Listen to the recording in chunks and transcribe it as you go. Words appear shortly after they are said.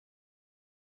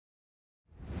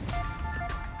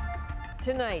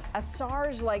Tonight, a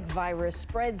SARS-like virus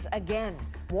spreads again.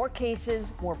 More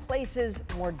cases, more places,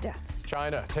 more deaths.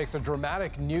 China takes a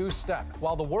dramatic new step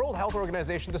while the World Health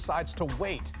Organization decides to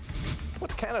wait.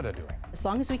 What's Canada doing? As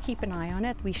long as we keep an eye on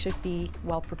it, we should be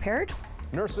well prepared.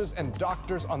 Nurses and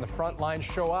doctors on the front line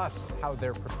show us how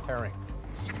they're preparing.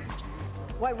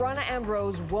 Why Rona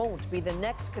Ambrose won't be the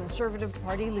next Conservative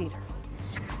Party leader.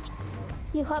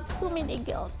 You have so many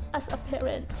guilt as a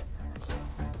parent.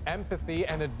 Empathy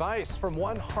and advice from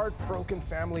one heartbroken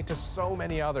family to so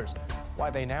many others.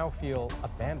 Why they now feel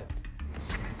abandoned.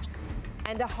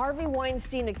 And a Harvey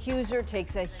Weinstein accuser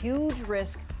takes a huge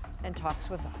risk and talks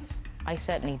with us. I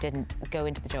certainly didn't go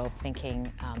into the job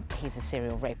thinking he's a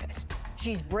serial rapist.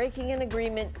 She's breaking an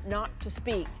agreement not to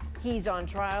speak. He's on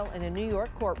trial in a New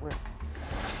York courtroom.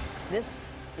 This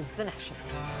is The National.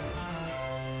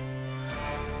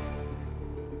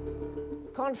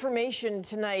 Confirmation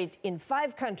tonight in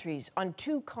 5 countries on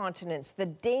 2 continents. The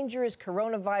dangerous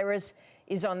coronavirus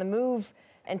is on the move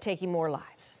and taking more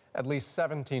lives. At least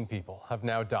 17 people have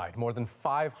now died. More than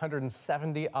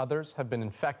 570 others have been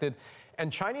infected.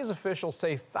 And Chinese officials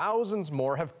say thousands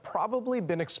more have probably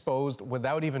been exposed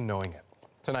without even knowing it.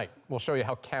 Tonight, we'll show you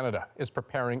how Canada is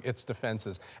preparing its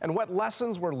defenses and what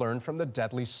lessons were learned from the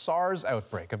deadly SARS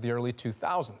outbreak of the early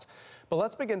 2000s. But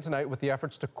let's begin tonight with the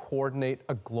efforts to coordinate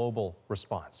a global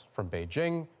response from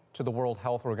Beijing to the World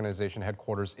Health Organization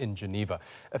headquarters in Geneva.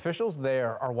 Officials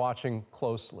there are watching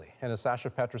closely, and as Sasha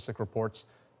Petrusik reports,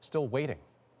 still waiting,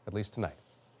 at least tonight.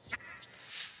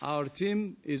 Our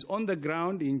team is on the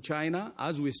ground in China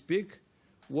as we speak,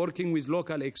 working with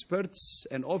local experts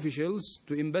and officials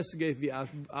to investigate the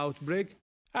outbreak.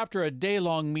 After a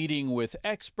day-long meeting with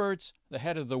experts, the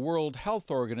head of the World Health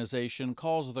Organization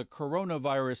calls the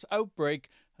coronavirus outbreak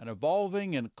an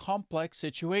evolving and complex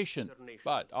situation,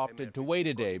 but opted to wait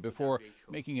a day before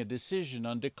making a decision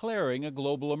on declaring a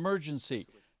global emergency,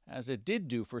 as it did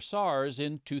do for SARS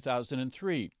in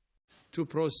 2003. To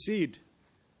proceed,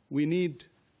 we need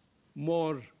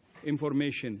more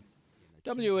information.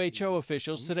 WHO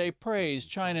officials today praised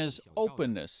China's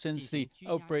openness since the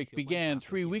outbreak began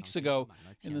 3 weeks ago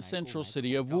in the central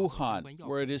city of Wuhan,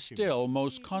 where it is still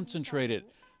most concentrated.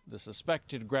 The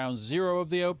suspected ground zero of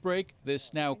the outbreak,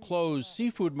 this now closed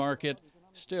seafood market,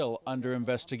 still under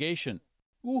investigation.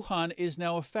 Wuhan is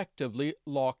now effectively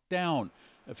locked down.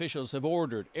 Officials have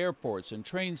ordered airports and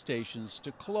train stations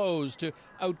to close to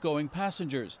outgoing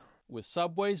passengers, with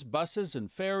subways, buses,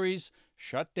 and ferries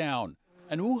shut down.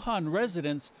 And Wuhan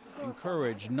residents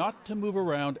encouraged not to move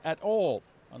around at all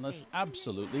unless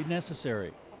absolutely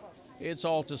necessary. It's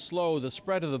all to slow the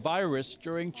spread of the virus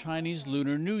during Chinese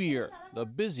Lunar New Year, the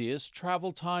busiest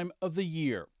travel time of the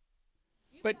year.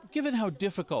 But given how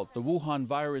difficult the Wuhan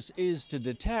virus is to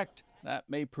detect, that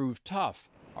may prove tough.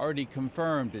 Already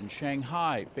confirmed in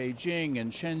Shanghai, Beijing,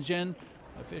 and Shenzhen,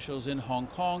 officials in Hong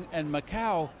Kong and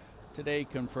Macau today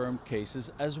confirmed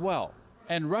cases as well.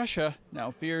 And Russia now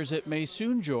fears it may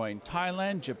soon join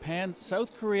Thailand, Japan,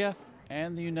 South Korea,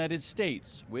 and the United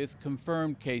States with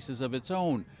confirmed cases of its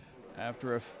own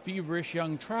after a feverish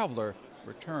young traveler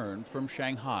returned from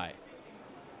Shanghai.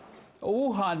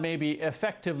 Wuhan may be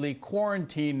effectively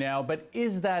quarantined now, but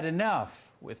is that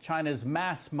enough with China's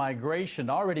mass migration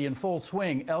already in full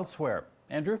swing elsewhere?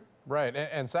 Andrew? Right.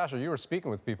 And Sasha, you were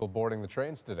speaking with people boarding the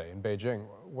trains today in Beijing.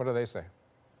 What do they say?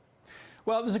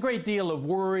 Well, there's a great deal of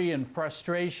worry and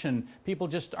frustration. People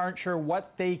just aren't sure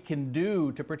what they can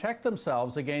do to protect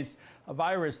themselves against a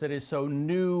virus that is so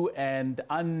new and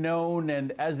unknown,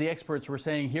 and as the experts were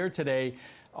saying here today,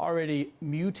 already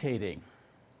mutating.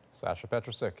 Sasha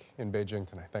Petrusik in Beijing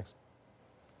tonight. Thanks.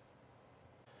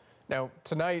 Now,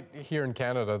 tonight here in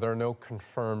Canada, there are no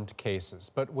confirmed cases.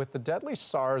 But with the deadly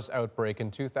SARS outbreak in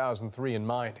 2003 in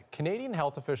mind, Canadian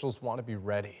health officials want to be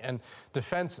ready, and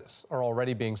defenses are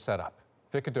already being set up.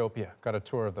 Vicadopia got a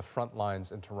tour of the front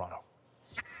lines in Toronto.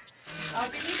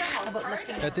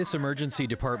 At this emergency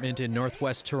department in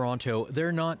northwest Toronto,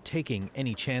 they're not taking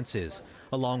any chances.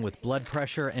 Along with blood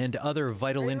pressure and other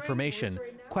vital information,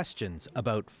 questions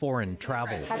about foreign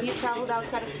travel. Have you traveled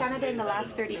outside of Canada in the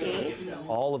last 30 days?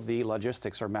 All of the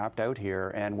logistics are mapped out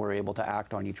here, and we're able to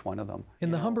act on each one of them.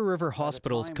 In the Humber River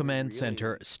Hospital's command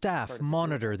center, staff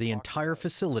monitor the entire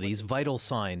facility's vital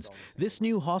signs. This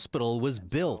new hospital was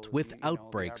built with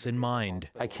outbreaks in mind.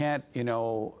 I can't,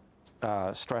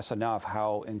 stress enough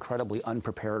how incredibly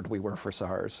unprepared we were for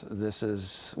SARS.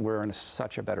 We're in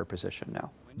such a better position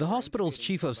now. The hospital's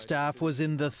chief of staff was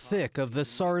in the thick of the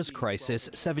SARS crisis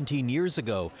 17 years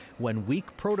ago when weak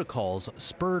protocols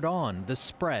spurred on the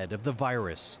spread of the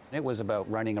virus. It was about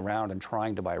running around and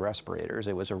trying to buy respirators.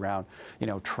 It was around,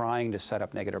 trying to set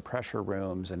up negative pressure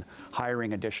rooms and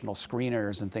hiring additional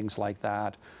screeners and things like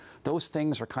that. Those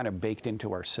things are kind of baked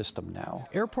into our system now.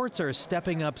 Airports are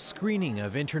stepping up screening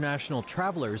of international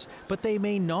travelers, but they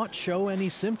may not show any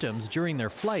symptoms during their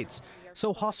flights.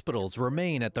 So hospitals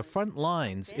remain at the front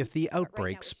lines if the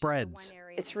outbreak spreads.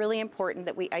 It's really important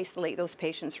that we isolate those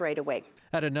patients right away.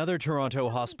 At another Toronto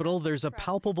hospital, there's a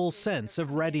palpable sense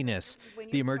of readiness.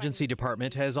 The emergency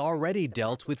department has already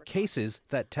dealt with cases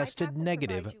that tested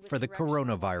negative for the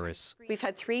coronavirus. We've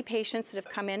had 3 patients that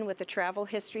have come in with a travel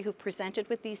history who've presented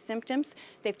with these symptoms.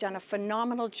 They've done a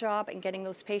phenomenal job in getting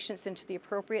those patients into the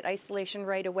appropriate isolation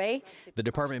right away. The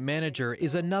department manager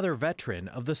is another veteran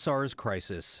of the SARS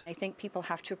crisis. I think people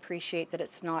have to appreciate that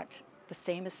it's not the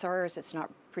same as SARS. It's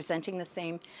not presenting the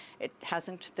same.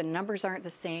 The numbers aren't the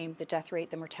same. The death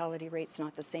rate, the mortality rate's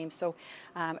not the same. So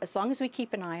as long as we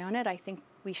keep an eye on it, I think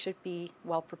we should be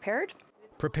well prepared.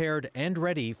 Prepared and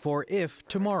ready for if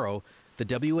tomorrow the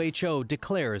WHO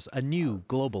declares a new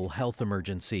global health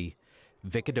emergency.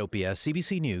 Vic Adopia,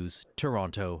 CBC News,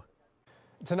 Toronto.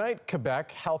 Tonight,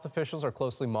 Quebec health officials are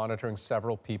closely monitoring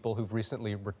several people who've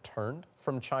recently returned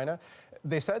from China.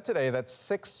 They said today that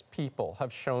 6 people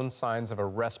have shown signs of a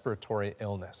respiratory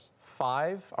illness.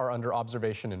 5 are under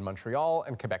observation in Montreal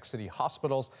and Quebec City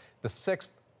hospitals. The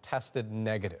 6th tested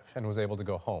negative and was able to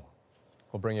go home.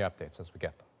 We'll bring you updates as we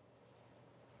get them.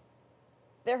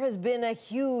 There has been a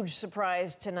huge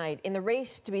surprise tonight in the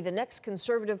race to be the next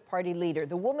Conservative Party leader.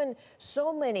 The woman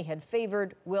so many had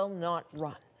favored will not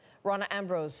run. Rona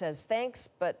Ambrose says thanks,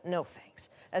 but no thanks.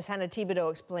 As Hannah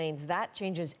Thibodeau explains, that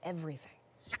changes everything.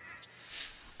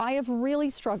 I have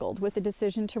really struggled with the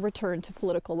decision to return to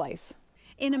political life.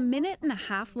 In a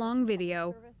 1.5-minute long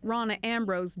video, Rona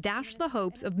Ambrose dashed the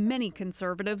hopes of many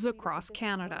Conservatives across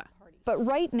Canada. But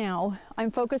right now, I'm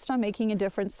focused on making a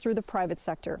difference through the private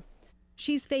sector.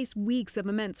 She's faced weeks of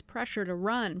immense pressure to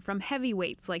run from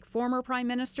heavyweights like former Prime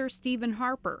Minister Stephen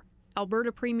Harper,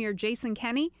 Alberta Premier Jason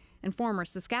Kenney, and former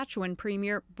Saskatchewan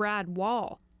Premier Brad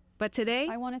Wall. But today,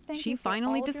 she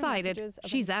finally decided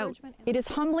she's out. It is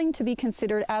humbling to be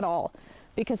considered at all,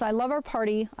 because I love our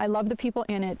party, I love the people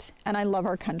in it, and I love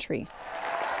our country.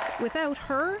 Without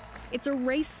her, it's a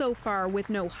race so far with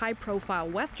no high-profile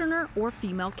Westerner or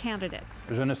female candidate.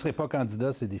 Je ne serai pas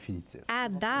candidat, c'est définitif.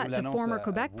 Add that to former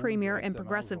Quebec Premier and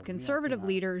Progressive Conservative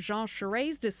leader Jean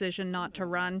Charest's decision not to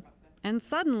run, and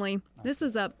suddenly, this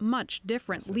is a much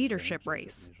different leadership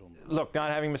race. Look,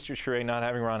 not having Mr. Charest, not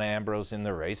having Rona Ambrose in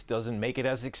the race doesn't make it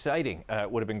as exciting.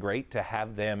 It would have been great to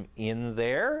have them in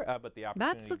there, but the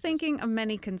opportunity... That's the thinking of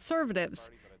many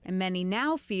Conservatives, and many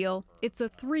now feel it's a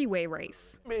 3-way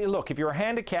race. Look, if you're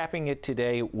handicapping it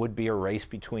today, it would be a race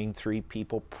between 3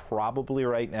 people. Probably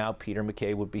right now, Peter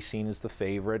MacKay would be seen as the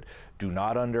favorite. Do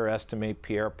not underestimate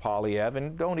Pierre Poilievre,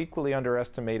 and don't equally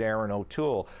underestimate Aaron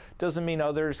O'Toole. Doesn't mean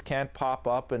others can't pop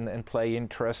up and play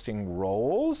interesting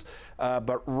roles,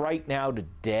 but right now,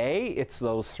 today, it's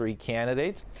those 3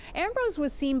 candidates. Ambrose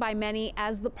was seen by many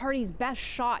as the party's best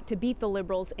shot to beat the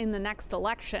Liberals in the next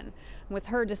election. With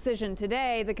her decision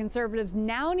today, the Conservatives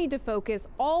now need to focus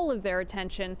all of their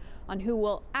attention on who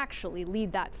will actually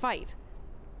lead that fight.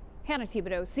 Hannah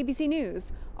Thibodeau, CBC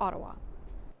News, Ottawa.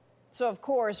 So, of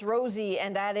course, Rosie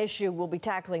and At Issue will be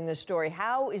tackling this story.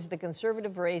 How is the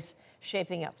Conservative race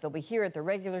shaping up? They'll be here at the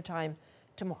regular time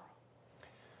tomorrow.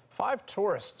 5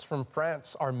 tourists from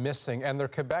France are missing, and their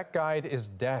Quebec guide is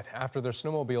dead after their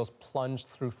snowmobiles plunged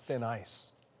through thin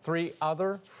ice. 3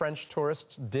 other French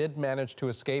tourists did manage to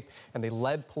escape, and they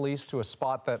led police to a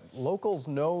spot that locals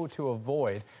know to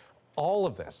avoid. All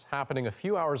of this happening a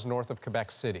few hours north of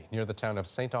Quebec City, near the town of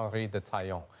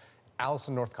Saint-Henri-de-Taillon.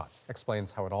 Alison Northcott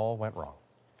explains how it all went wrong.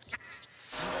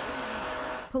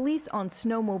 Police on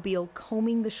snowmobile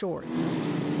combing the shores.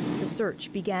 The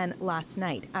search began last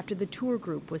night after the tour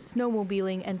group was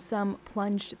snowmobiling and some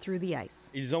plunged through the ice.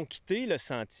 Ils ont quitté le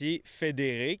sentier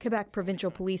fédéré. Quebec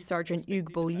Provincial Police Sergeant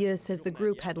Hugues Beaulieu says the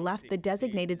group had left the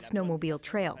designated snowmobile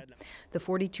trail. The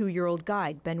 42-year-old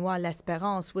guide, Benoit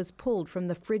L'Espérance, was pulled from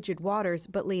the frigid waters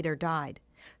but later died.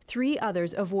 3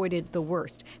 others avoided the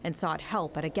worst and sought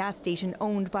help at a gas station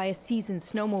owned by a seasoned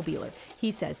snowmobiler.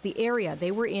 He says the area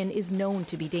they were in is known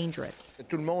to be dangerous.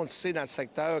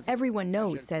 Everyone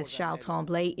knows, says Charles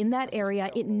Tremblay, in that area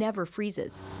it never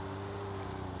freezes.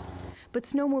 But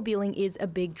snowmobiling is a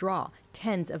big draw.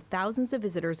 Tens of thousands of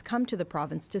visitors come to the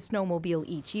province to snowmobile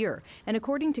each year. And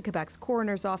according to Quebec's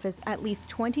coroner's office, at least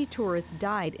 20 tourists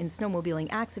died in snowmobiling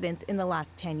accidents in the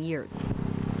last 10 years.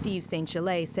 Steve St.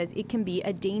 Chalet says it can be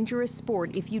a dangerous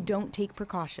sport if you don't take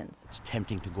precautions. It's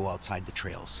tempting to go outside the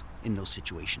trails in those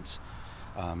situations.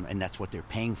 And that's what they're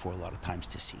paying for a lot of times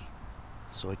to see.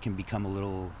 So it can become a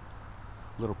little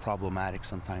problematic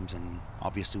sometimes, and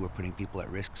obviously we're putting people at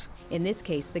risks. In this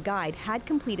case, the guide had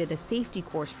completed a safety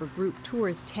course for group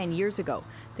tours 10 years ago.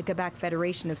 The Quebec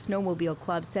Federation of Snowmobile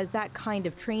Clubs says that kind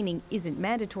of training isn't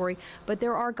mandatory, but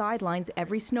there are guidelines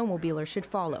every snowmobiler should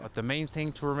follow. But the main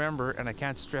thing to remember, and I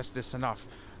can't stress this enough,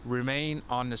 remain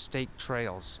on the state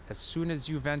trails. As soon as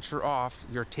you venture off,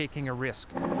 you're taking a risk.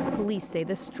 Police say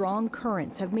the strong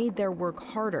currents have made their work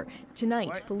harder.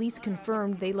 Tonight, police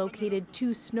confirmed they located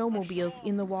 2 snowmobiles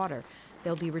in the water.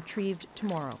 They'll be retrieved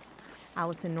tomorrow.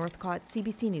 Alison Northcott,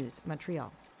 CBC News,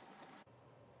 Montreal.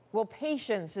 Well,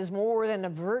 patience is more than a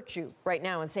virtue right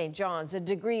now in St. John's. A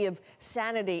degree of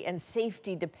sanity and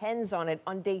safety depends on it.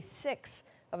 On day 6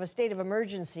 of a state of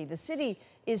emergency, the city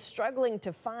is struggling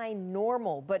to find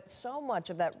normal, but so much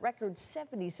of that record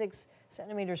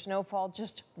 76-centimeter snowfall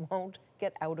just won't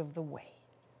get out of the way.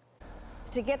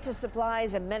 To get to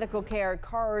supplies and medical care,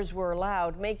 cars were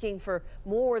allowed, making for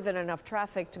more than enough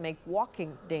traffic to make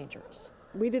walking dangerous.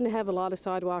 We didn't have a lot of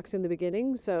sidewalks in the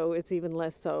beginning, so it's even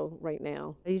less so right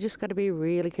now. You just got to be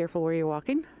really careful where you're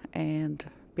walking and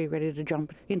be ready to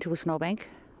jump into a snowbank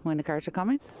when the cars are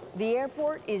coming. The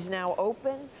airport is now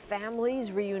open,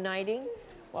 families reuniting,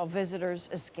 while visitors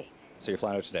escape. So you're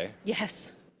flying out today?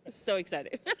 Yes, so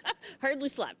excited. Hardly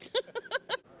slept.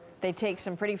 They take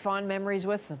some pretty fond memories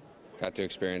with them. Got to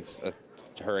experience a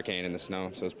hurricane in the snow,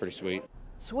 so it's pretty sweet.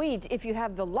 Sweet if you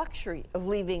have the luxury of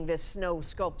leaving this snow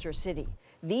sculpture city.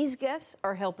 These guests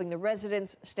are helping the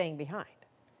residents staying behind.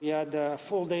 We had a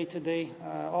full day today.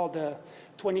 All the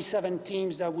 27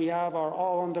 teams that we have are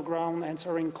all on the ground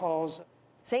answering calls.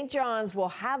 St. John's will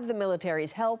have the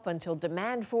military's help until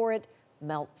demand for it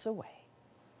melts away.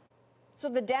 So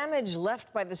the damage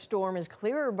left by the storm is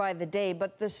clearer by the day,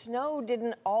 but the snow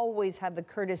didn't always have the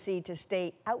courtesy to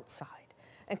stay outside.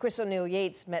 And Chris O'Neill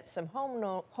Yates met some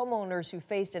homeowners who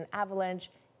faced an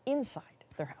avalanche inside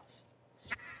their house.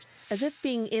 As if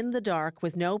being in the dark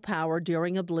with no power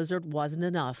during a blizzard wasn't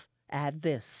enough, add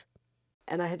this.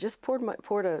 And I had just poured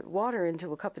water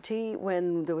into a cup of tea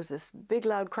when there was this big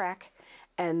loud crack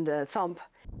and thump.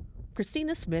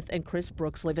 Christina Smith and Chris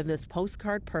Brooks live in this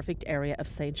postcard-perfect area of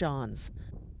St. John's.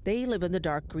 They live in the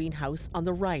dark green house on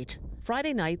the right.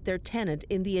 Friday night, their tenant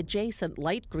in the adjacent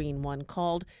light green one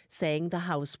called, saying the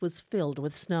house was filled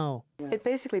with snow. It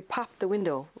basically popped the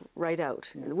window right out,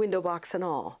 the window box and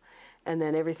all, and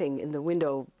then everything in the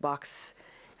window box,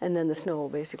 and then the snow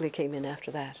basically came in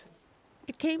after that.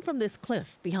 It came from this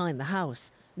cliff behind the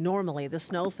house. Normally, the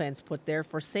snow fence put there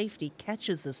for safety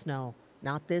catches the snow.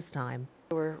 Not this time.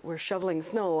 We're shoveling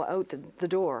snow out the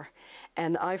door,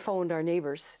 and I phoned our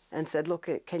neighbors and said, look,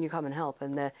 can you come and help?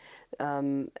 And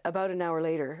about an hour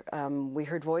later, we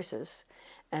heard voices,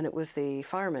 and it was the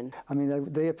firemen. I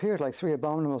mean, they appeared like 3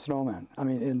 abominable snowmen, I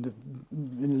mean, in the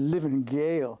living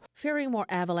gale. Fearing more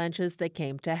avalanches, they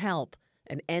came to help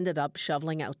and ended up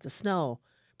shoveling out the snow,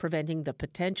 preventing the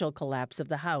potential collapse of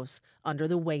the house under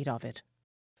the weight of it.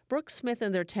 Brooks Smith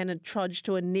and their tenant trudged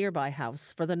to a nearby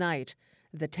house for the night.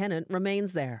 The tenant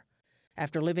remains there.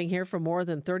 After living here for more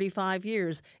than 35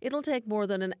 years, it'll take more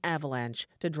than an avalanche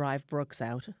to drive Brooks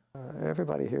out.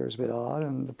 Everybody here is a bit odd,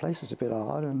 and the place is a bit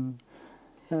odd,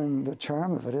 and the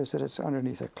charm of it is that it's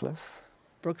underneath a cliff.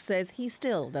 Brooks says he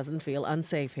still doesn't feel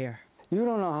unsafe here. You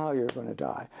don't know how you're going to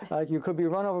die. Like, you could be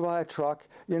run over by a truck,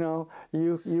 you know,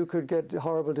 you could get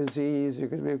horrible disease,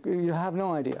 you have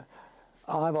no idea.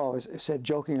 I've always said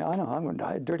jokingly, I know I'm going to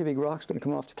die. A dirty big rock's going to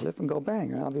come off the cliff and go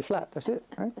bang, and I'll be flat. That's it,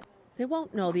 right? They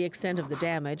won't know the extent of the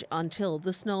damage until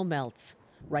the snow melts.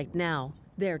 Right now,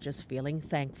 they're just feeling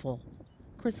thankful.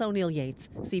 Chris O'Neill Yates,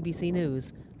 CBC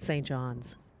News, St.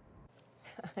 John's.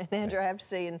 And Andrew, I have to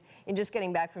say, in just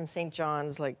getting back from St.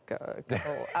 John's like a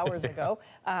couple hours ago,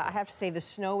 I have to say the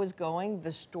snow is going,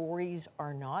 the stories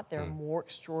are not. There are more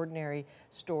extraordinary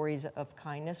stories of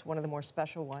kindness. One of the more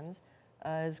special ones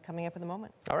is coming up in the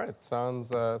moment. All right, sounds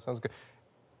good.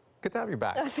 Good to have you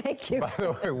back. Oh, thank you. By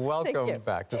the way, welcome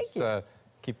back. Just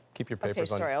keep your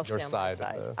papers on your side.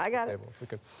 I got it. If we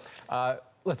could.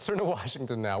 Let's turn to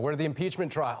Washington now, where the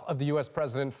impeachment trial of the U.S.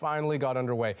 president finally got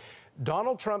underway.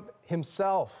 Donald Trump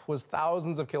himself was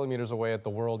thousands of kilometers away at the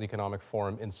World Economic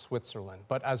Forum in Switzerland.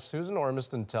 But as Susan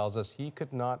Ormiston tells us, he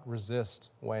could not resist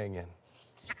weighing in.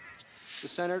 The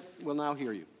Senate will now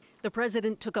hear you. The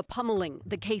president took a pummeling.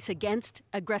 The case against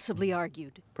aggressively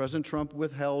argued. President Trump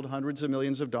withheld hundreds of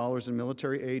millions of dollars in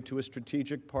military aid to a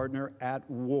strategic partner at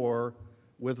war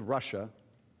with Russia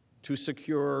to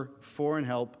secure foreign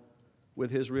help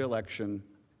with his reelection.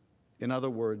 In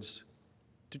other words,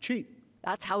 to cheat.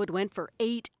 That's how it went for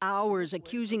 8 hours,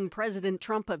 accusing President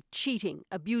Trump of cheating,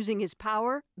 abusing his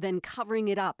power, then covering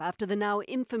it up after the now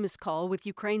infamous call with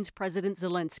Ukraine's President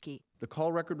Zelensky. The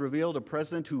call record revealed a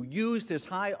president who used his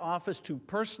high office to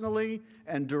personally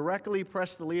and directly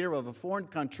press the leader of a foreign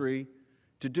country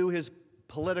to do his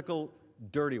political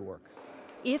dirty work.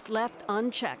 If left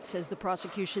unchecked, says the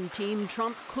prosecution team,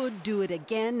 Trump could do it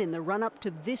again in the run-up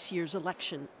to this year's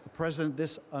election. A president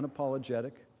this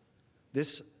unapologetic,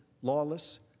 this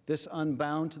lawless, this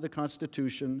unbound to the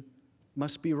Constitution,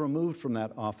 must be removed from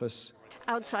that office.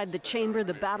 Outside the chamber,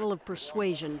 the battle of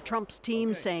persuasion. Trump's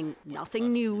team saying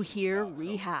nothing new here,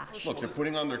 rehash. Look, they're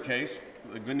putting on their case.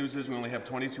 The good news is we only have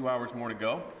 22 hours more to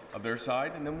go of their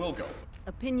side, and then we'll go.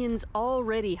 Opinions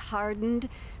already hardened.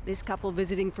 This couple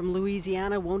visiting from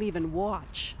Louisiana won't even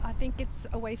watch. I think it's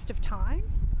a waste of time.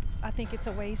 I think it's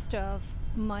a waste of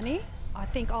money. I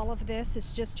think all of this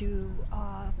is just to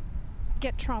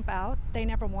get Trump out. They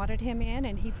never wanted him in,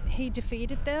 and he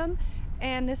defeated them,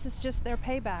 and this is just their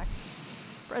payback.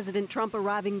 President Trump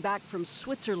arriving back from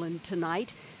Switzerland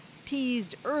tonight,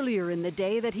 teased earlier in the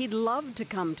day that he'd love to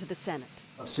come to the Senate.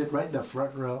 I'll sit right in the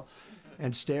front row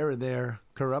and stare at their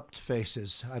corrupt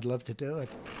faces. I'd love to do it.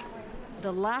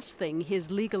 The last thing his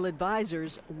legal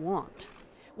advisors want.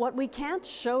 What we can't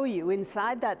show you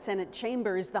inside that Senate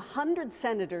chamber is the 100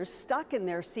 senators stuck in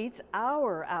their seats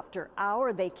hour after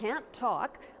hour. They can't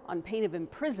talk. On pain of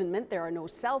imprisonment, there are no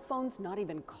cell phones, not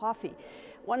even coffee.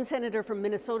 One senator from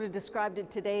Minnesota described it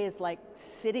today as like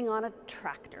sitting on a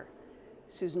tractor.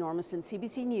 Susan Ormiston,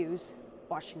 CBC News,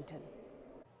 Washington.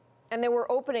 And there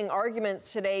were opening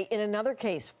arguments today in another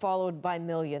case followed by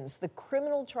millions, the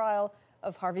criminal trial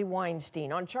of Harvey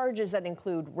Weinstein on charges that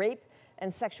include rape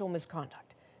and sexual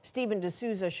misconduct. Stephen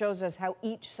D'Souza shows us how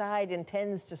each side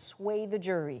intends to sway the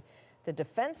jury. The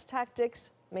defense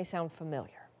tactics may sound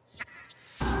familiar.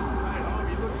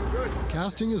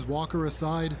 Casting his walker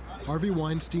aside, Harvey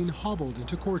Weinstein hobbled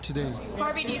into court today.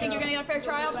 Harvey, do you think you're going to get a fair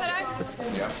trial today?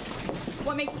 Yeah.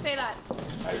 What makes you say that?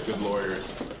 I have good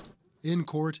lawyers. In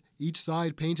court, each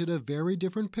side painted a very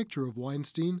different picture of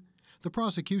Weinstein. The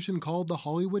prosecution called the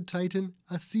Hollywood titan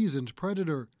a seasoned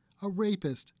predator, a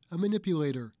rapist, a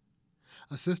manipulator.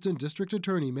 Assistant District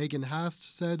Attorney Megan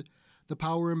Hast said the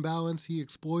power imbalance he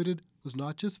exploited was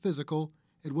not just physical,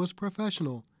 it was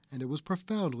professional, and it was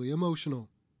profoundly emotional.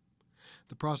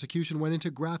 The prosecution went into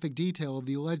graphic detail of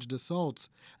the alleged assaults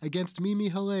against Mimi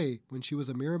Halle when she was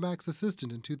a Miramax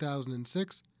assistant in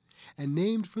 2006, and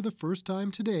named for the first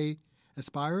time today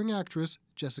aspiring actress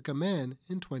Jessica Mann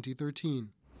in 2013.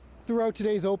 Throughout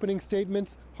today's opening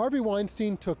statements, Harvey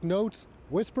Weinstein took notes,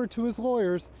 whispered to his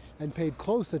lawyers, and paid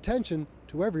close attention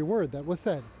to every word that was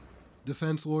said.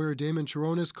 Defense lawyer Damon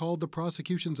Chironis called the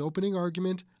prosecution's opening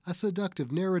argument a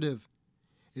seductive narrative.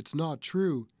 It's not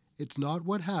true. It's not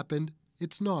what happened.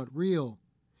 It's not real.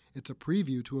 It's a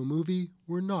preview to a movie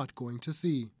we're not going to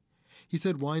see. He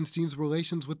said Weinstein's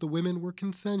relations with the women were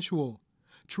consensual.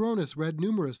 Chironis read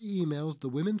numerous emails the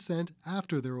women sent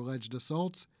after their alleged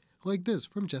assaults, like this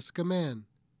from Jessica Mann.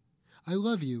 I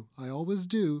love you, I always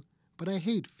do, but I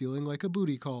hate feeling like a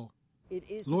booty call.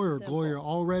 Lawyer Gloria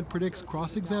Allred predicts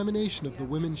cross-examination of the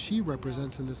women she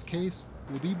represents in this case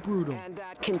will be brutal. And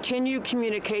that continued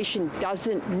communication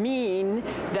doesn't mean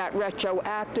that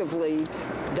retroactively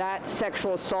that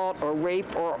sexual assault or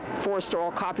rape or forced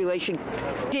oral copulation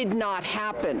did not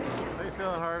happen. How you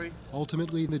feeling, Harvey?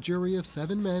 Ultimately, the jury of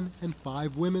 7 men and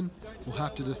 5 women will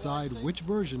have to decide which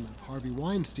version of Harvey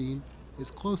Weinstein is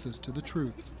closest to the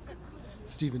truth.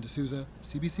 Stephen D'Souza,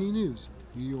 CBC News,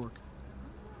 New York.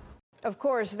 Of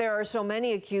course, there are so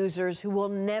many accusers who will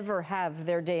never have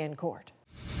their day in court.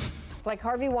 Like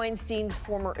Harvey Weinstein's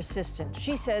former assistant.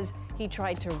 She says he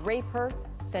tried to rape her,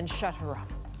 then shut her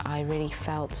up. I really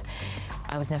felt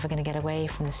I was never going to get away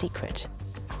from the secret.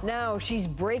 Now she's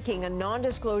breaking a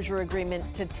non-disclosure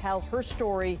agreement to tell her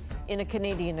story in a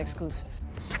Canadian exclusive.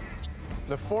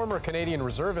 The former Canadian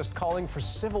reservist calling for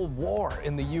civil war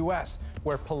in the U.S.,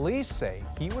 where police say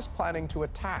he was planning to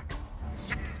attack.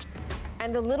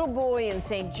 And the little boy in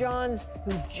St. John's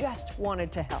who just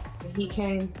wanted to help. He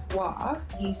came to us.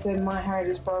 He said, my heart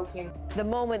is broken. The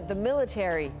moment the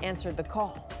military answered the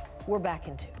call. We're back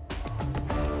in 2.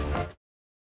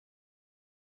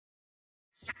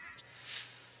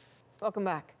 Welcome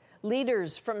back.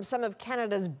 Leaders from some of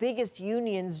Canada's biggest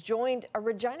unions joined a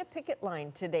Regina picket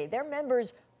line today. Their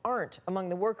members aren't among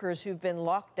the workers who've been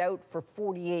locked out for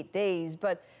 48 days.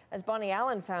 But as Bonnie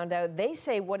Allen found out, they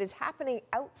say what is happening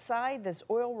outside this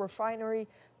oil refinery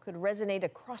could resonate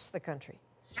across the country.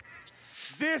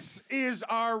 This is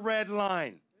our red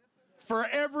line for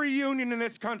every union in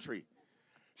this country.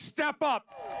 Step up.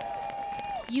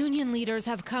 Union leaders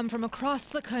have come from across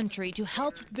the country to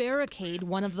help barricade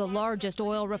one of the largest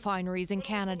oil refineries in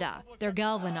Canada. They're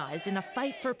galvanized in a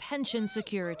fight for pension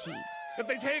security. If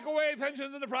they take away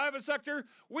pensions in the private sector,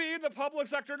 we in the public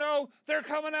sector know they're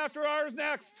coming after ours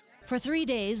next. For 3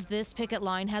 days, this picket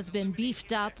line has been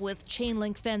beefed up with chain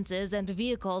link fences and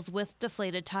vehicles with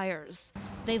deflated tires.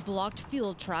 They've blocked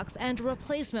fuel trucks and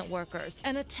replacement workers,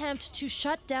 an attempt to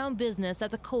shut down business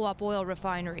at the Co-op oil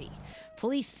refinery.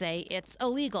 Police say it's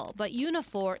illegal, but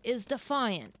Unifor is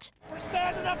defiant. We're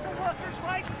standing up for workers'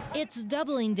 rights. It's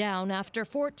doubling down after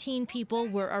 14 people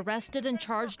were arrested and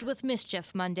charged with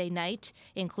mischief Monday night,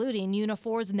 including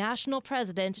Unifor's national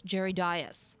president, Jerry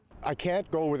Dias. I can't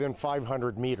go within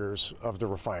 500 meters of the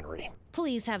refinery.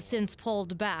 Police have since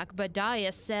pulled back, but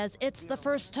Dias says it's the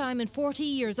first time in 40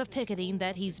 years of picketing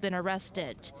that he's been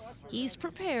arrested. He's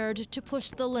prepared to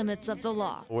push the limits of the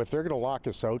law. If they're going to lock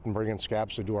us out and bring in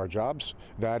scabs to do our jobs,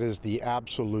 that is the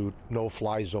absolute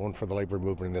no-fly zone for the labor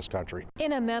movement in this country.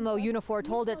 In a memo, Unifor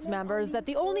told its members that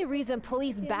the only reason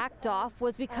police backed off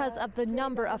was because of the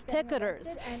number of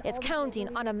picketers. It's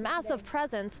counting on a massive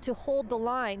presence to hold the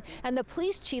line, and the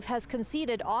police chief has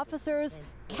conceded officers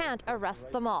can't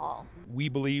arrest them all. We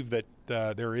believe that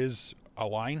there is a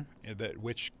line that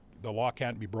which the law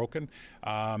can't be broken.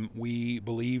 We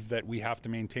believe that we have to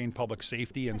maintain public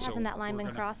safety, and hasn't that line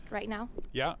been crossed right now?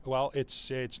 Yeah, well,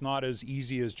 it's not as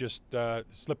easy as just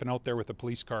slipping out there with a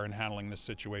police car and handling this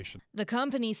situation. The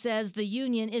company says the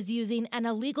union is using an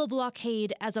illegal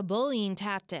blockade as a bullying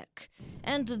tactic.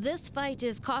 And this fight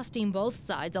is costing both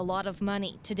sides a lot of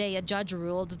money. Today, a judge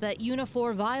ruled that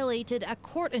Unifor violated a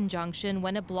court injunction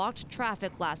when it blocked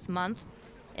traffic last month.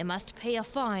 It must pay a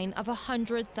fine of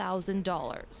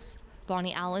 $100,000.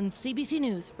 Bonnie Allen, CBC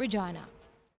News, Regina.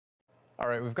 All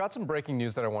right, we've got some breaking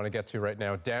news that I want to get to right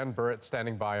now. Dan Burrett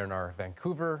standing by in our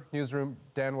Vancouver newsroom.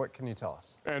 Dan, what can you tell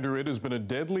us? Andrew, it has been a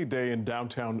deadly day in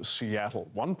downtown Seattle.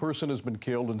 One person has been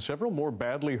killed and several more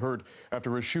badly hurt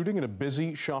after a shooting in a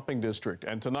busy shopping district.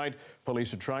 And tonight,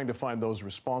 police are trying to find those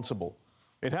responsible.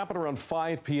 It happened around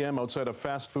 5 p.m. outside a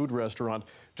fast food restaurant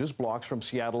just blocks from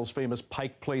Seattle's famous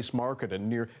Pike Place Market and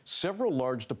near several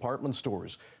large department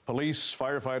stores. Police,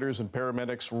 firefighters, and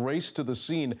paramedics raced to the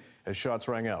scene as shots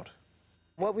rang out.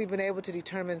 What we've been able to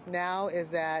determine now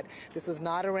is that this was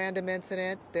not a random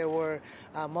incident. There were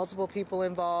multiple people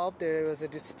involved. There was a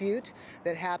dispute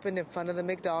that happened in front of the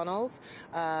McDonald's.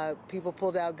 People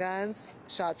pulled out guns,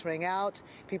 shots rang out,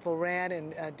 people ran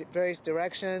in various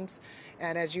directions.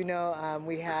 And as you know,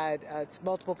 we had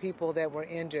multiple people that were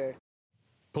injured.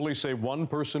 Police say one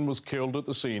person was killed at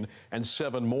the scene and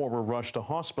 7 more were rushed to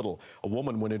hospital. A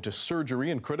woman went into surgery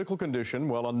in critical condition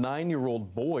while a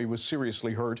 9-year-old boy was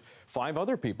seriously hurt. 5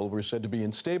 other people were said to be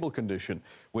in stable condition.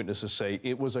 Witnesses say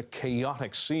it was a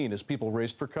chaotic scene as people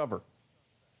raced for cover.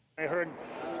 I heard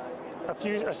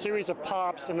a series of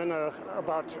pops and then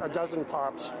about a dozen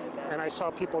pops. And I saw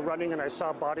people running and I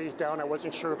saw bodies down. I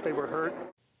wasn't sure if they were hurt.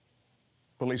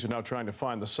 Police are now trying to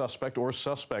find the suspect or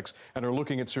suspects and are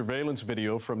looking at surveillance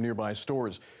video from nearby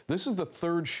stores. This is the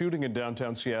 3rd shooting in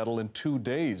downtown Seattle in 2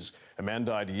 days. A man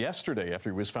died yesterday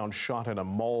after he was found shot in a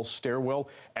mall stairwell,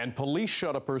 and police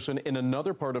shot a person in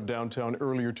another part of downtown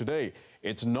earlier today.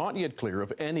 It's not yet clear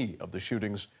if any of the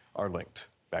shootings are linked.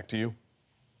 Back to you.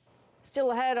 Still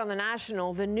ahead on the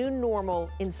National, the new normal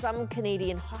in some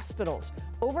Canadian hospitals.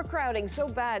 Overcrowding so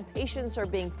bad, patients are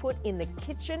being put in the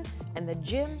kitchen and the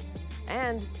gym.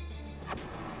 And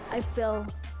I feel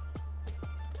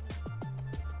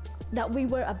that we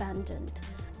were abandoned.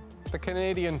 The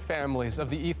Canadian families of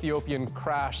the Ethiopian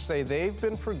crash say they've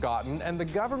been forgotten, and the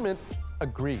government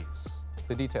agrees.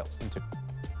 The details in 2.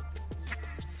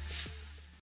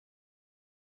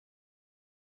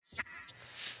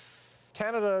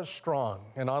 Canada Strong,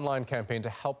 an online campaign to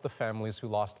help the families who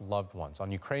lost loved ones on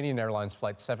Ukrainian Airlines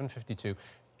Flight 752,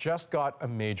 just got a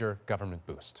major government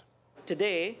boost.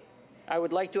 Today, I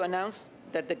would like to announce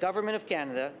that the Government of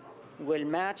Canada will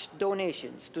match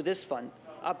donations to this fund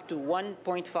up to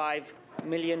 $1.5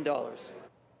 million.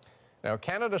 Now,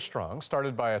 Canada Strong,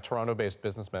 started by a Toronto-based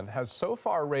businessman, has so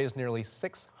far raised nearly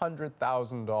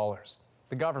 $600,000.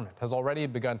 The government has already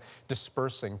begun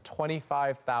dispersing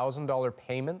 $25,000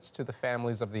 payments to the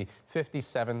families of the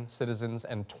 57 citizens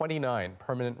and 29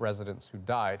 permanent residents who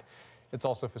died. It's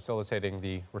also facilitating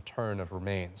the return of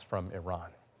remains from Iran.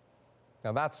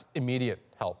 Now, that's immediate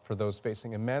help for those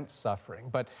facing immense suffering.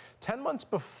 But 10 months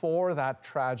before that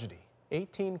tragedy,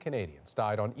 18 Canadians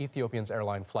died on Ethiopian's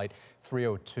airline flight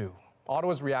 302.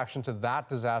 Ottawa's reaction to that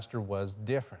disaster was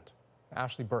different.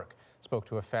 Ashley Burke spoke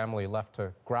to a family left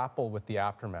to grapple with the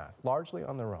aftermath, largely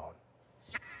on their own.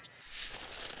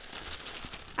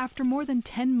 After more than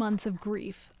 10 months of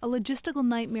grief, a logistical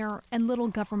nightmare, and little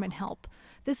government help,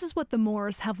 this is what the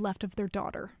Moores have left of their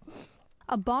daughter.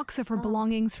 A box of her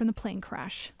belongings from the plane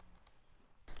crash.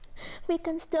 We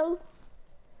can still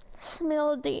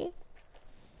smell the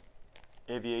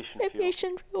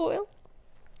aviation fuel.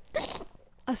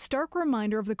 A stark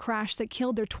reminder of the crash that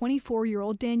killed their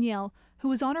 24-year-old Danielle, who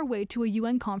was on her way to a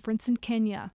UN conference in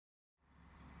Kenya.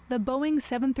 The Boeing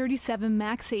 737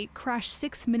 MAX 8 crashed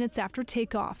 6 minutes after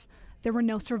takeoff. There were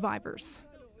no survivors.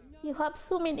 You have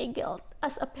so many guilt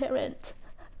as a parent.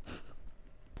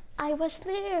 I was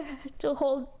there to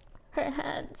hold her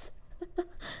hands.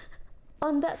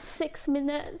 On that 6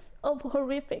 minutes of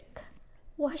horrific,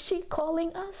 was she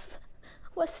calling us?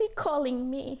 Was she calling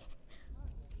me?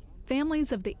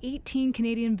 Families of the 18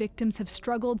 Canadian victims have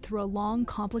struggled through a long,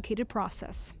 complicated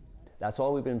process. That's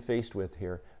all we've been faced with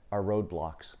here are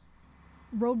roadblocks.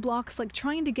 Roadblocks like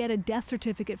trying to get a death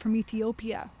certificate from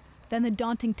Ethiopia, then the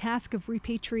daunting task of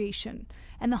repatriation,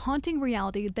 and the haunting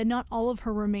reality that not all of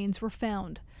her remains were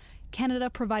found. Canada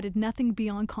provided nothing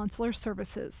beyond consular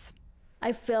services.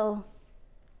 I feel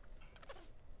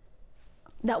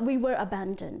that we were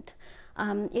abandoned.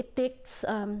 It takes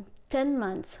 10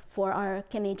 months for our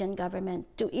Canadian government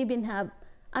to even have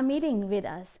a meeting with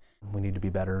us. We need to be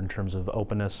better in terms of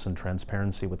openness and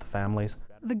transparency with the families.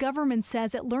 The government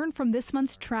says it learned from this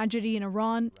month's tragedy in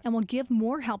Iran and will give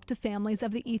more help to families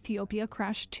of the Ethiopia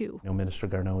crash too. Minister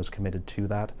Garneau is committed to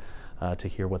that, to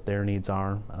hear what their needs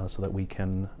are so that we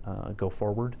can go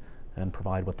forward and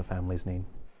provide what the families need.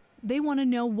 They want to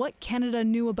know what Canada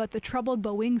knew about the troubled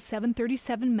Boeing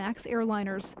 737 MAX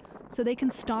airliners so they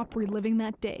can stop reliving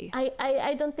that day.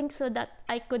 I don't think so that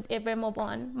I could ever move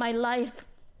on. My life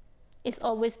is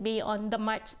always be on the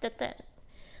March the 10th.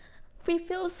 We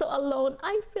feel so alone.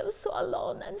 I feel so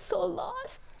alone and so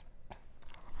lost.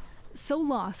 So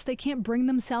lost they can't bring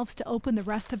themselves to open the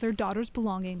rest of their daughter's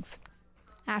belongings.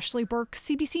 Ashley Burke,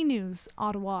 CBC News,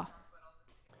 Ottawa.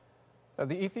 Now,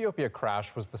 the Ethiopia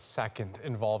crash was the second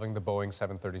involving the Boeing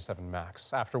 737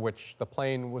 MAX, after which the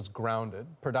plane was grounded,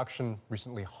 production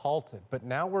recently halted, but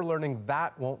now we're learning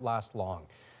that won't last long.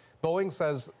 Boeing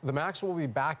says the MAX will be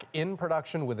back in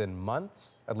production within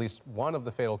months. At least one of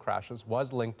the fatal crashes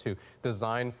was linked to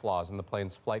design flaws in the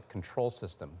plane's flight control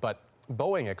system. But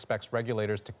Boeing expects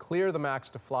regulators to clear the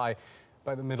MAX to fly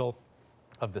by the middle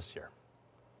of this year.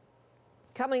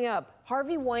 Coming up,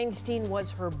 Harvey Weinstein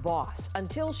was her boss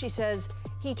until she says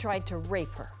he tried to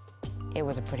rape her. It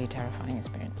was a pretty terrifying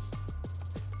experience.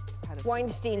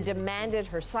 Weinstein demanded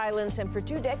her silence, and for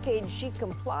 2 decades she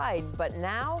complied. But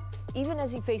now, even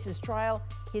as he faces trial,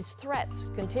 his threats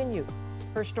continue.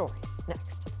 Her story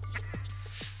next.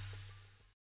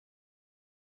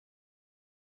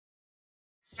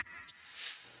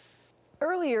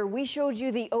 Earlier, we showed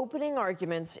you the opening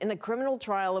arguments in the criminal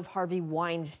trial of Harvey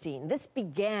Weinstein. This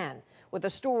began with a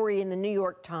story in the New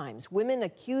York Times, women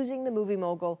accusing the movie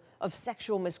mogul of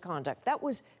sexual misconduct. That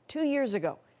was 2 years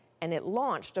ago, and it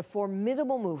launched a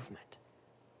formidable movement.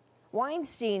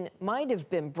 Weinstein might have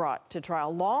been brought to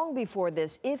trial long before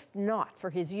this, if not for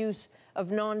his use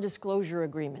of non-disclosure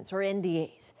agreements, or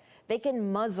NDAs. They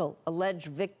can muzzle alleged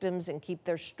victims and keep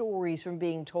their stories from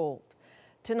being told.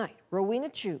 Tonight, Rowena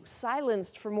Chu,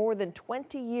 silenced for more than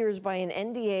 20 years by an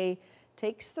NDA,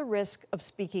 takes the risk of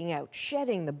speaking out,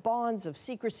 shedding the bonds of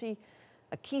secrecy,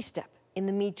 a key step in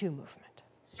the Me Too movement.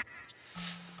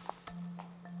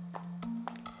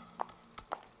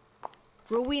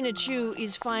 Rowena Chu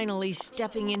is finally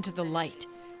stepping into the light.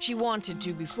 She wanted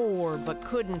to before, but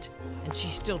couldn't, and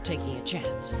she's still taking a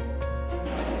chance.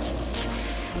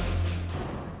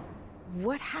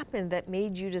 What happened that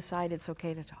made you decide it's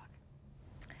okay to talk?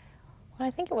 Well,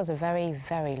 I think it was a very,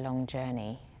 very long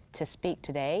journey. To speak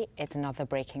today, it's another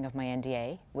breaking of my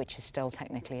NDA, which is still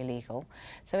technically illegal.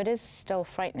 So it is still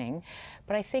frightening.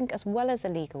 But I think as well as the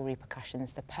legal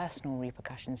repercussions, the personal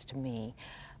repercussions to me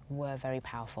were very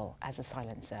powerful as a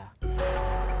silencer.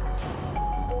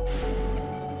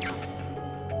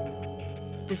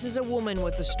 This is a woman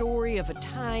with the story of a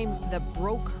time that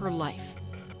broke her life.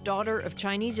 Daughter of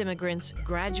Chinese immigrants,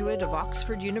 graduate of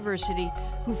Oxford University,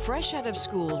 who fresh out of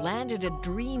school landed a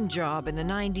dream job in the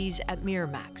 90s at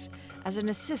Miramax as an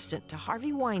assistant to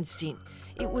Harvey Weinstein.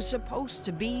 It was supposed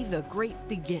to be the great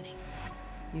beginning.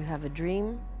 You have a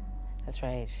dream? That's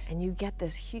right. And you get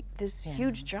this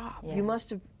huge job. Yeah. You must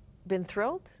have been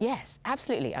thrilled? Yes,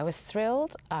 absolutely. I was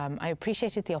thrilled. I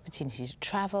appreciated the opportunity to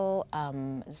travel.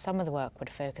 Some of the work would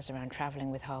focus around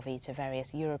traveling with Harvey to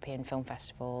various European film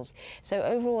festivals. So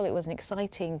overall, it was an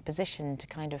exciting position to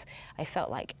kind of, I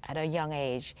felt like at a young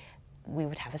age, we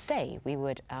would have a say. We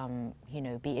would, you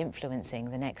know, be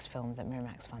influencing the next film that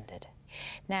Miramax funded.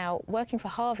 Now, working for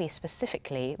Harvey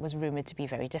specifically was rumoured to be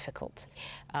very difficult.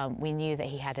 We knew that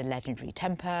he had a legendary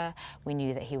temper. We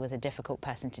knew that he was a difficult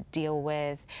person to deal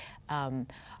with.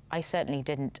 I certainly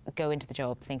didn't go into the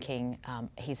job thinking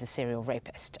he's a serial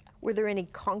rapist. Were there any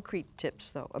concrete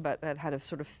tips, though, about how to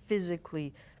sort of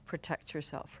physically protect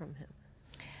yourself from him?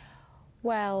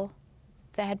 Well,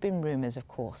 there had been rumours, of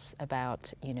course,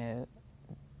 about, you know,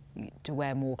 to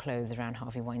wear more clothes around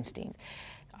Harvey Weinstein.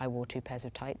 I wore 2 pairs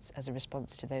of tights as a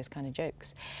response to those kind of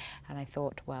jokes. And I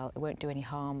thought, well, it won't do any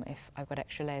harm if I've got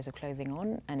extra layers of clothing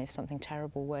on, and if something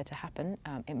terrible were to happen,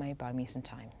 it may buy me some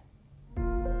time.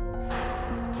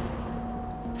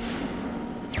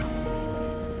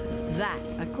 That,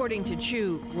 according to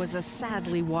Chu, was a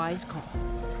sadly wise call.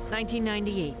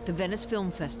 1998, the Venice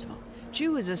Film Festival.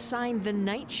 Chu is assigned the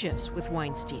night shifts with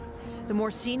Weinstein. The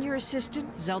more senior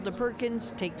assistant, Zelda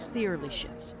Perkins, takes the early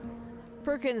shifts.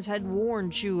 Perkins had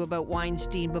warned Chu about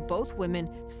Weinstein, but both women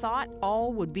thought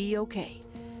all would be okay.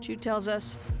 Chu tells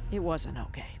us it wasn't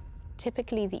okay.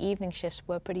 Typically, the evening shifts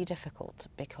were pretty difficult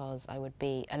because I would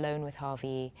be alone with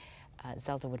Harvey.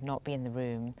 Zelda would not be in the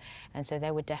room, and so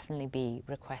there would definitely be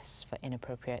requests for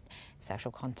inappropriate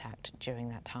sexual contact during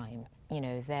that time. You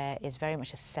know, there is very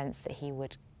much a sense that he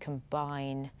would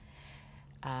combine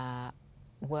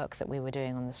work that we were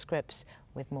doing on the scripts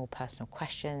with more personal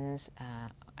questions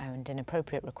and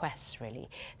inappropriate requests, really.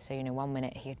 So, you know, one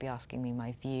minute he'd be asking me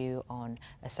my view on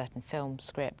a certain film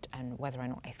script and whether or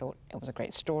not I thought it was a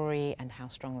great story and how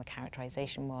strong the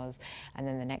characterization was, and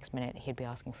then the next minute he'd be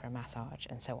asking for a massage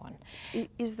and so on.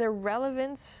 Is there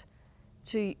relevance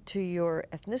to your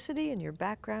ethnicity and your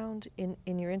background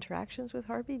in your interactions with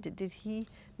Harvey? Did he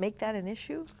make that an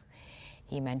issue?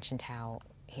 He mentioned how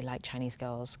he liked Chinese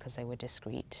girls because they were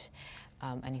discreet,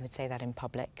 and he would say that in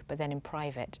public, but then in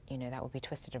private, you know, that would be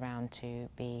twisted around to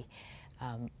be,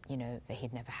 you know, that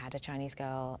he'd never had a Chinese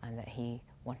girl and that he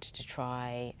wanted to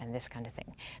try and this kind of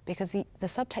thing. Because the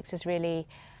subtext is really,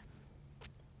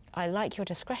 I like your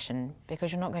discretion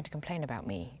because you're not going to complain about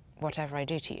me, whatever I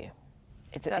do to you.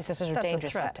 It's a sort of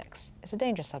dangerous subtext. It's a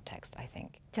dangerous subtext, I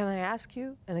think. Can I ask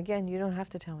you, and again, you don't have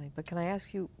to tell me, but can I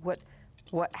ask you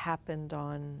what happened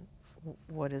on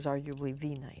what is arguably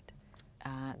the night?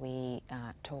 We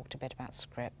talked a bit about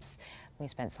scripts. We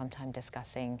spent some time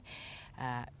discussing,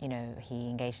 you know, he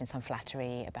engaged in some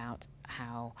flattery about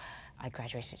how I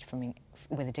graduated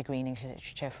with a degree in English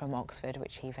literature from Oxford,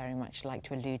 which he very much liked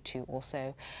to allude to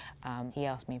also. He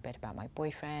asked me a bit about my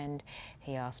boyfriend.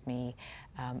 He asked me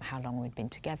how long we'd been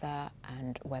together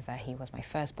and whether he was my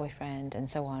first boyfriend and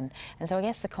so on. And so I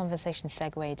guess the conversation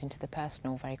segued into the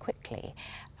personal very quickly.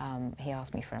 He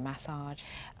asked me for a massage.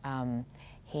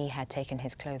 He had taken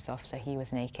his clothes off, so he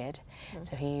was naked.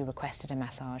 So he requested a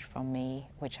massage from me,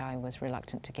 which I was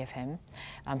reluctant to give him.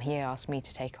 He asked me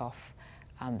to take off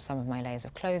some of my layers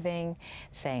of clothing,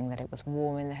 saying that it was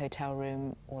warm in the hotel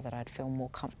room or that I'd feel more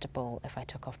comfortable if I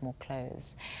took off more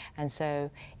clothes. And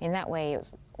so in that way, it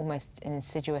was almost an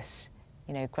insidious,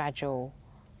 you know, gradual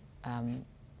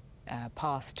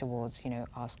path towards, you know,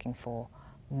 asking for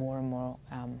more and more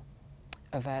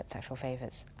overt sexual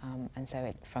favours. And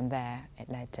so from there, it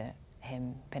led to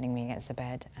him pinning me against the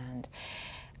bed and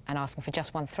asking for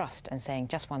just one thrust and saying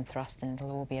just one thrust and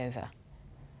it'll all be over.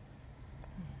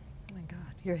 Oh my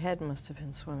God, your head must have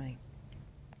been swimming.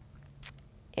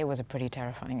 It was a pretty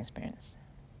terrifying experience.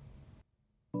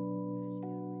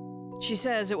 She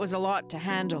says it was a lot to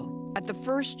handle. At the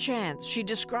first chance, she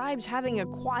describes having a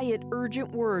quiet, urgent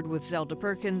word with Zelda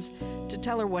Perkins to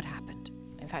tell her what happened.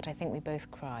 In fact, I think we both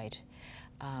cried.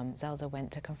 Zelda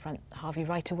went to confront Harvey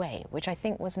right away, which I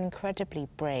think was an incredibly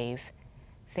brave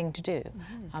thing to do.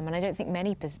 And I don't think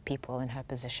many people in her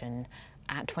position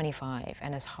at 25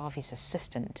 and as Harvey's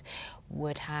assistant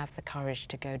would have the courage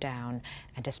to go down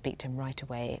and to speak to him right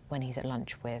away when he's at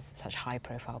lunch with such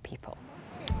high-profile people.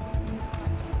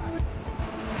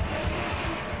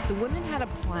 The women had a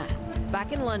plan.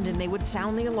 Back in London, they would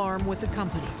sound the alarm with the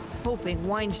company, hoping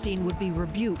Weinstein would be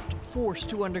rebuked, forced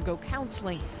to undergo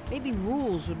counseling. Maybe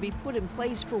rules would be put in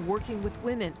place for working with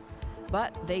women.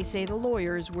 But they say the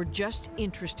lawyers were just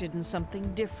interested in something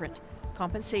different,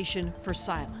 compensation for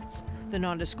silence. The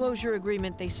non-disclosure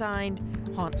agreement they signed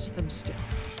haunts them still.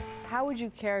 How would you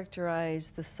characterize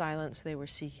the silence they were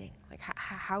seeking? Like,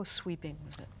 how sweeping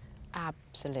was it?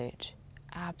 absolute,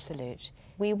 absolute.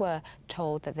 We were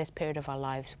told that this period of our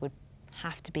lives would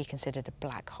have to be considered a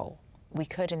black hole. We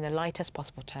could, in the lightest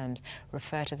possible terms,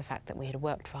 refer to the fact that we had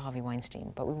worked for Harvey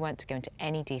Weinstein, but we weren't to go into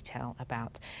any detail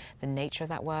about the nature of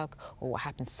that work, or what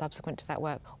happened subsequent to that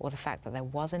work, or the fact that there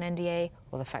was an NDA,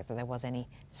 or the fact that there was any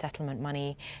settlement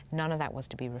money. None of that was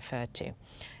to be referred to.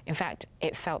 In fact,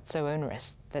 it felt so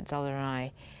onerous that Zelda and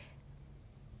I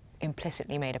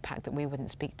implicitly made a pact that we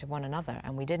wouldn't speak to one another,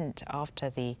 and we didn't after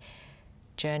the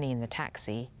journey in the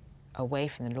taxi away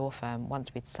from the law firm.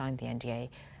 Once we'd signed the NDA,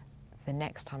 the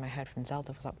next time I heard from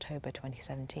Zelda was October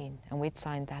 2017, and we'd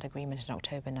signed that agreement in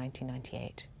October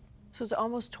 1998. So it's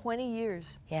almost 20 years.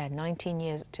 Yeah, 19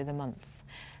 years to the month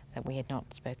that we had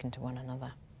not spoken to one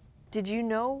another. Did you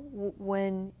know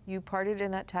when you parted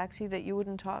in that taxi that you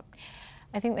wouldn't talk?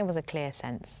 I think there was a clear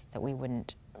sense that we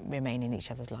wouldn't remain in each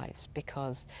other's lives,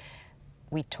 because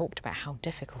we talked about how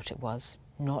difficult it was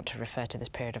not to refer to this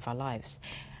period of our lives.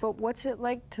 But what's it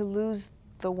like to lose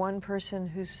the one person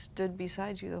who stood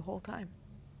beside you the whole time?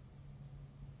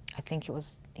 I think it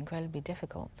was incredibly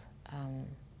difficult.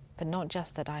 But not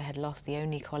just that I had lost the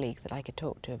only colleague that I could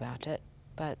talk to about it,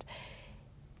 but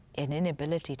an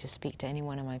inability to speak to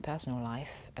anyone in my personal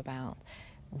life about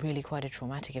really quite a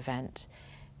traumatic event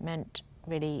meant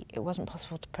really it wasn't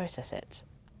possible to process it.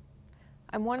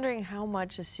 I'm wondering how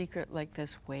much a secret like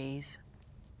this weighs.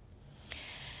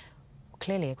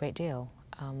 Clearly a great deal,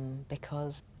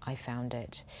 because I found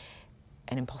it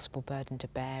an impossible burden to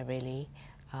bear, really,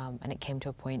 and it came to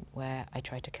a point where I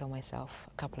tried to kill myself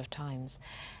a couple of times,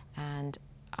 and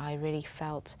I really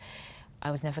felt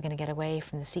I was never going to get away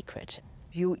from the secret.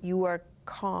 You are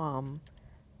calm,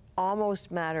 almost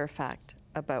matter of fact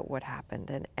about what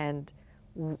happened, and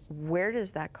where does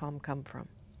that calm come from?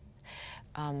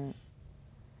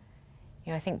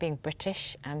 You know, I think being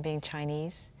British and being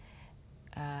Chinese,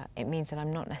 it means that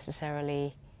I'm not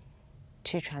necessarily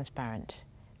too transparent.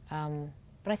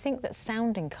 But I think that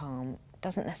sounding calm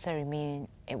doesn't necessarily mean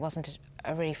it wasn't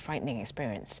a really frightening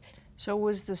experience. So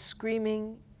was the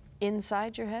screaming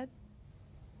inside your head?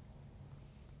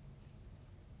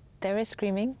 There is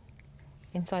screaming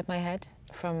inside my head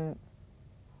from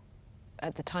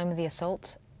at the time of the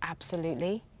assault,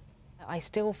 absolutely. I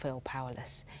still feel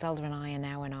powerless. Zelda and I are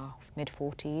now in our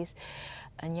mid-40s,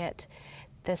 and yet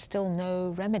there's still no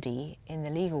remedy in the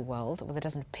legal world, or there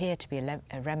doesn't appear to be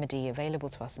a remedy available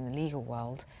to us in the legal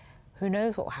world. Who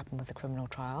knows what will happen with the criminal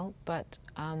trial, but,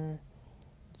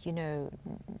 you know,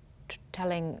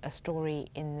 telling a story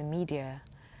in the media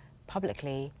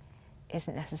publicly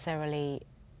isn't necessarily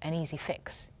an easy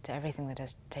fix to everything that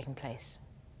has taken place.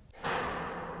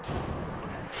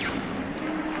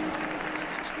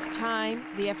 Time,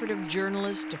 the effort of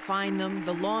journalists to find them,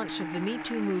 the launch of the Me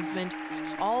Too movement,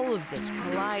 all of this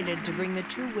collided to bring the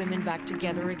two women back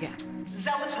together again.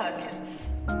 Zelda Perkins,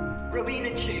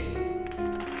 Rowena Chu.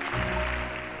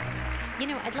 You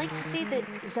know, I'd like to say that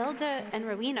Zelda and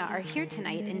Rowena are here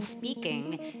tonight and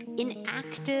speaking in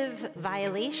active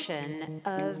violation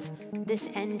of this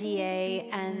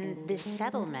NDA and this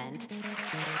settlement.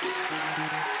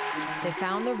 They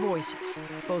found their voices,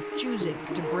 both choosing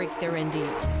to break their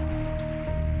NDAs.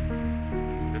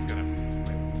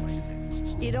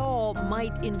 It all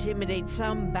might intimidate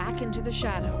some back into the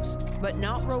shadows, but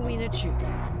not Rowena Chu,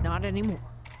 not anymore.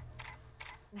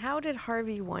 How did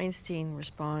Harvey Weinstein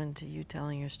respond to you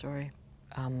telling your story?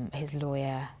 His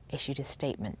lawyer issued a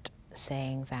statement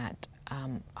saying that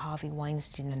Harvey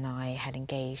Weinstein and I had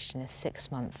engaged in a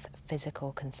 6-month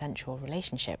physical consensual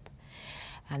relationship,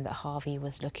 and that Harvey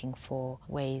was looking for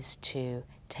ways to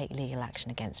take legal action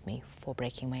against me for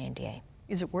breaking my NDA.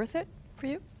 Is it worth it for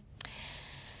you?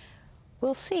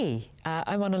 We'll see.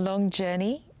 I'm on a long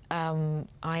journey. I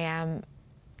am,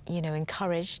 you know,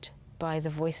 encouraged by the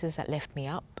voices that lift me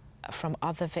up from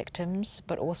other victims,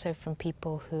 but also from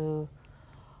people who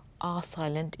are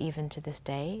silent even to this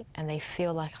day, and they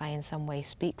feel like I in some way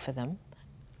speak for them.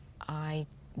 I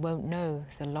won't know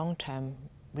the long-term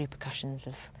repercussions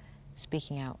of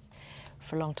speaking out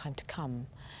for a long time to come,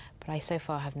 but I so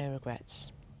far have no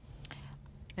regrets.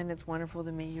 And it's wonderful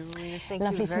to meet you, Rowena. Thank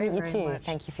Lovely you very, to meet you very too. much.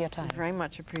 Thank you for your time. I very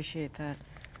much appreciate that.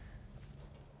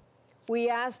 We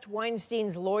asked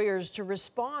Weinstein's lawyers to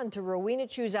respond to Rowena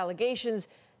Chu's allegations,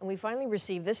 and we finally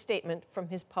received this statement from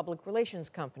his public relations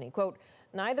company. Quote,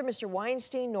 "Neither Mr.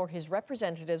 Weinstein nor his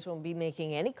representatives will be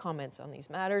making any comments on these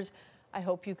matters. I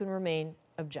hope you can remain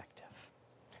objective."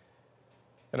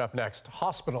 And up next,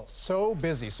 hospitals so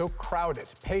busy, so crowded.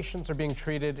 Patients are being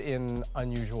treated in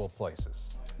unusual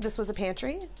places. This was a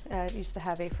pantry. It used to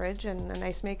have a fridge and an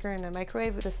ice maker and a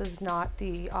microwave. This is not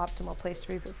the optimal place to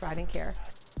be providing care.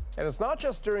 And it's not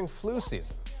just during flu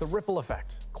season. The ripple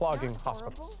effect, clogging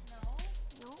hospitals.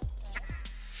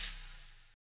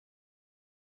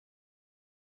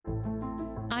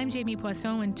 I'm Jamie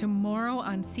Poisson, and tomorrow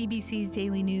on CBC's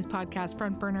daily news podcast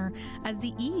Front Burner, as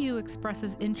the EU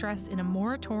expresses interest in a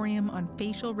moratorium on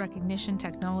facial recognition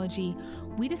technology,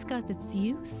 we discuss its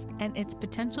use and its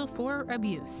potential for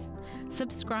abuse.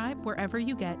 Subscribe wherever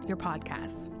you get your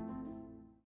podcasts.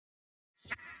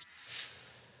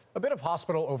 A bit of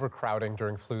hospital overcrowding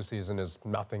during flu season is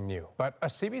nothing new, but a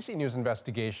CBC News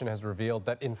investigation has revealed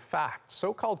that, in fact,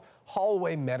 so-called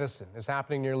hallway medicine is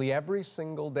happening nearly every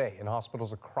single day in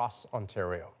hospitals across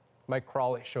Ontario. Mike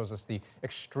Crawley shows us the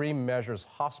extreme measures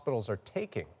hospitals are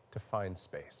taking to find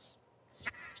space.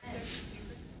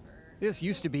 This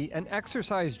used to be an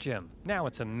exercise gym. Now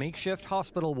it's a makeshift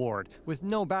hospital ward with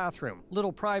no bathroom,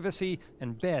 little privacy,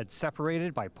 and beds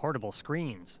separated by portable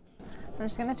screens. I'm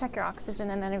just going to check your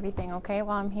oxygen and everything, okay,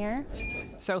 while I'm here?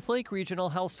 South Lake Regional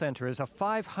Health Centre is a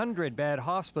 500-bed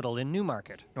hospital in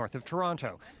Newmarket, north of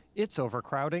Toronto. Its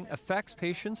overcrowding affects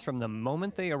patients from the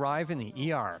moment they arrive in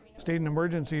the ER. Stayed in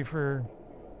emergency for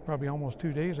probably almost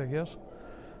 2 days, I guess,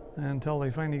 until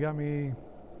they finally got me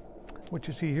what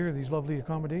you see here, these lovely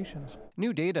accommodations.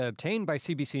 New data obtained by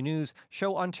CBC News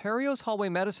show Ontario's hallway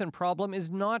medicine problem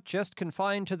is not just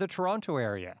confined to the Toronto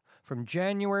area. From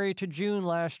January to June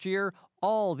last year,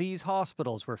 all these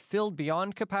hospitals were filled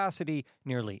beyond capacity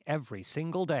nearly every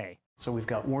single day. So we've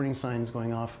got warning signs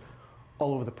going off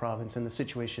all over the province, and the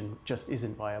situation just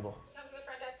isn't viable.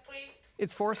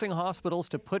 It's forcing hospitals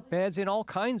to put beds in all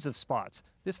kinds of spots.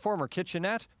 This former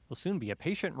kitchenette will soon be a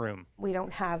patient room. We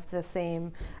don't have the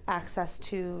same access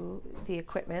to the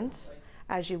equipment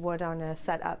as you would on a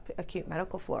set-up acute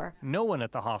medical floor. No one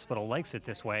at the hospital likes it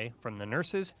this way, from the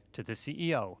nurses to the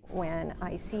CEO. When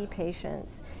I see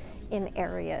patients in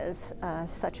areas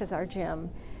such as our gym,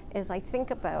 is I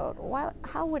think about,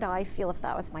 how would I feel if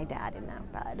that was my dad in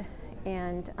that bed?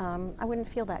 And I wouldn't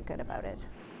feel that good about it.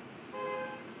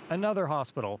 Another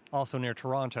hospital, also near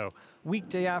Toronto.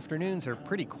 Weekday afternoons are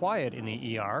pretty quiet in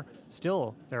the ER.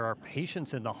 Still, there are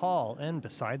patients in the hall and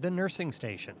beside the nursing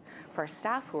station. For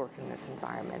staff who work in this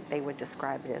environment, they would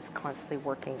describe it as constantly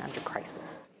working under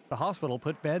crisis. The hospital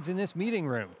put beds in this meeting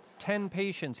room. 10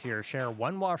 patients here share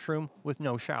one washroom with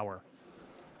no shower.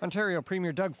 Ontario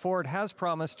Premier Doug Ford has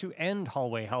promised to end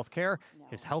hallway health care.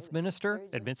 His health minister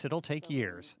admits it'll take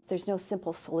years. There's no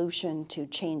simple solution to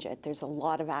change it. There's a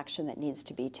lot of action that needs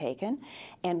to be taken,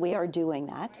 and we are doing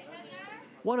that.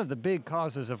 One of the big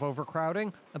causes of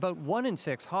overcrowding, about 1 in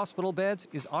 6 hospital beds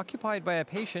is occupied by a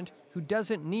patient who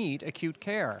doesn't need acute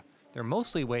care. They're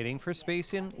mostly waiting for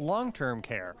space in long-term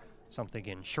care, something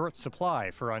in short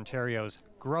supply for Ontario's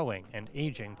growing and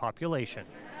aging population.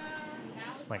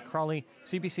 Mike Crawley,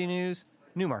 CBC News,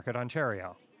 Newmarket,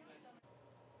 Ontario.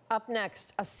 Up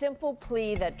next, a simple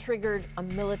plea that triggered a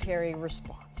military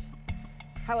response.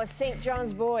 How a St.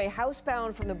 John's boy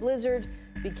housebound from the blizzard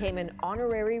became an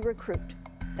honorary recruit.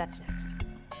 That's next.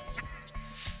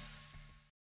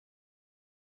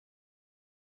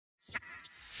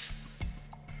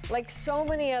 Like so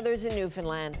many others in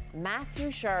Newfoundland,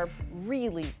 Matthew Sharp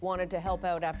really wanted to help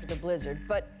out after the blizzard,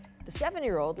 but the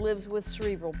 7-year-old lives with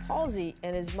cerebral palsy,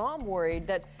 and his mom worried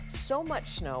that so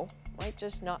much snow might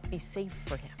just not be safe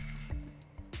for him.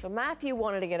 So Matthew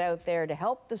wanted to get out there to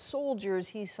help the soldiers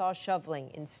he saw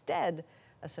shoveling. Instead,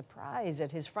 a surprise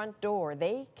at his front door.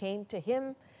 They came to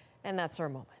him, and that's our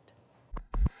moment.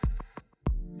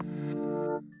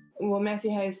 Well,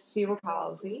 Matthew has cerebral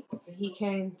palsy. He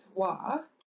came to work.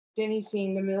 Then he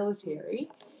seen the military.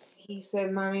 He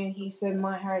said, "Mommy," he said,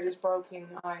 "my heart is broken.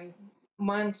 I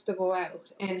wants to go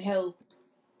out and help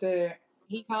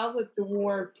he calls it the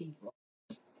war people."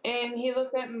 And he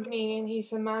looked at me and he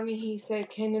said, "Mommy," he said,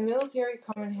 "can the military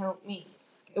come and help me?"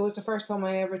 It was the first time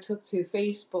I ever took to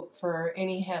Facebook for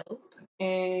any help.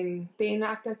 And they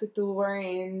knocked at the door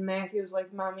and Matthew was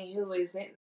like, "Mommy, who is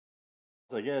it?"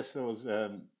 I guess it was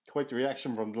quite the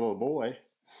reaction from the little boy.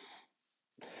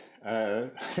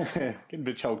 Getting a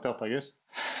bit choked up, I guess.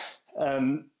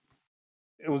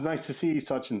 It was nice to see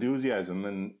such enthusiasm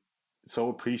and so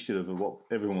appreciative of what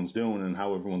everyone's doing and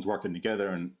how everyone's working together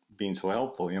and being so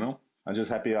helpful, you know. I'm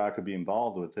just happy I could be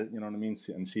involved with it, you know what I mean,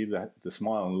 and see the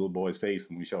smile on the little boy's face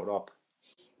when we showed up.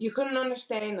 You couldn't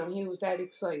understand him. He was that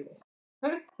excited.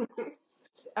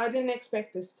 I didn't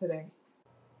expect this today.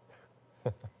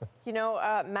 You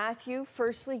know, Matthew,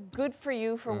 firstly, good for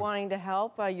you for wanting to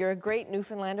help. You're a great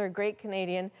Newfoundlander, a great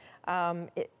Canadian.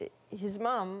 His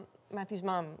mom, Matthew's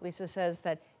mom, Lisa, says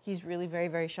that he's really very,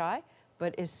 very shy.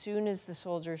 But as soon as the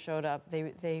soldiers showed up,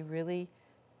 they really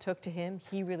took to him.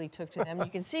 He really took to them. You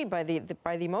can see by the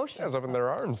emotion. It was up in their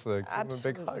arms, like, give them a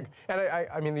big hug. And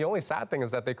I mean, the only sad thing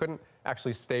is that they couldn't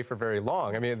actually stay for very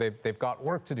long. I mean, they've got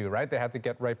work to do, right? They had to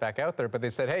get right back out there. But they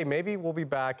said, hey, maybe we'll be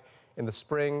back in the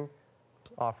spring,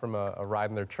 off from a ride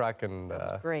in their truck. And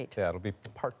great. Yeah, it'll be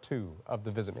part 2 of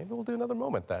the visit. Maybe we'll do another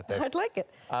moment that day. I'd like it.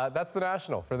 That's The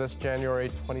National for this January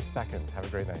 22nd. Have a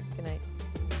great night. Good night.